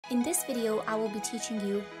In this video, I will be teaching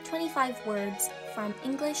you 25 words from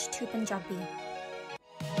English to Punjabi.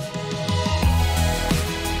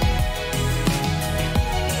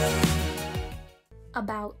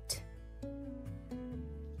 About,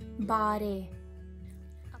 baare,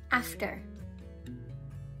 after,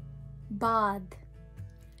 baad,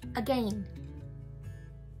 again,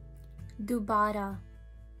 dubara,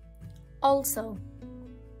 also,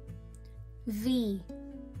 vi,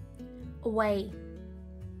 away,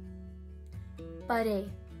 pare,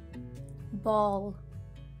 ball,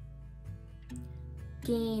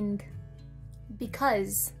 gend,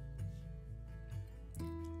 because,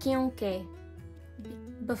 kyunke,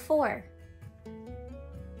 before,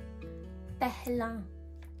 pehla,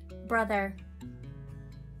 brother,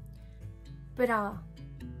 bra,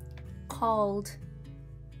 called,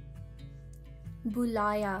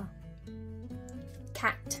 bulaya,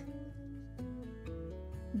 cat,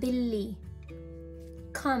 billi,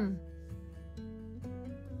 come,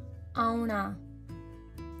 auna,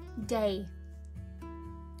 day,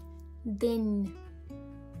 din,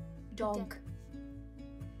 dog,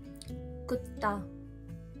 kutta,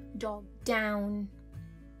 dog, down,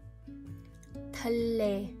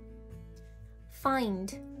 thalle,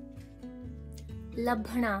 find,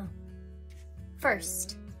 labhna,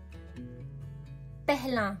 first,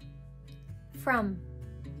 pehla, from,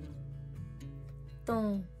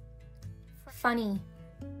 ton, funny,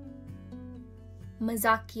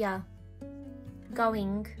 mazakia,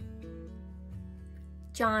 going,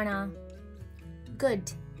 jana,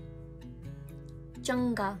 good,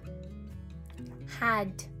 changa,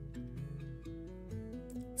 had,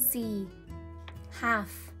 see,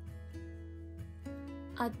 half,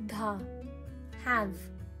 adha, have,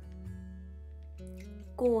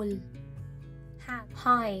 kol, have,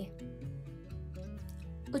 high,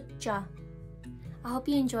 ucha. I hope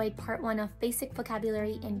you enjoyed part 1 of basic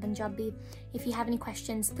vocabulary in Punjabi. If you have any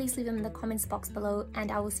questions, please leave them in the comments box below,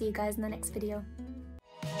 and I will see you guys in the next video.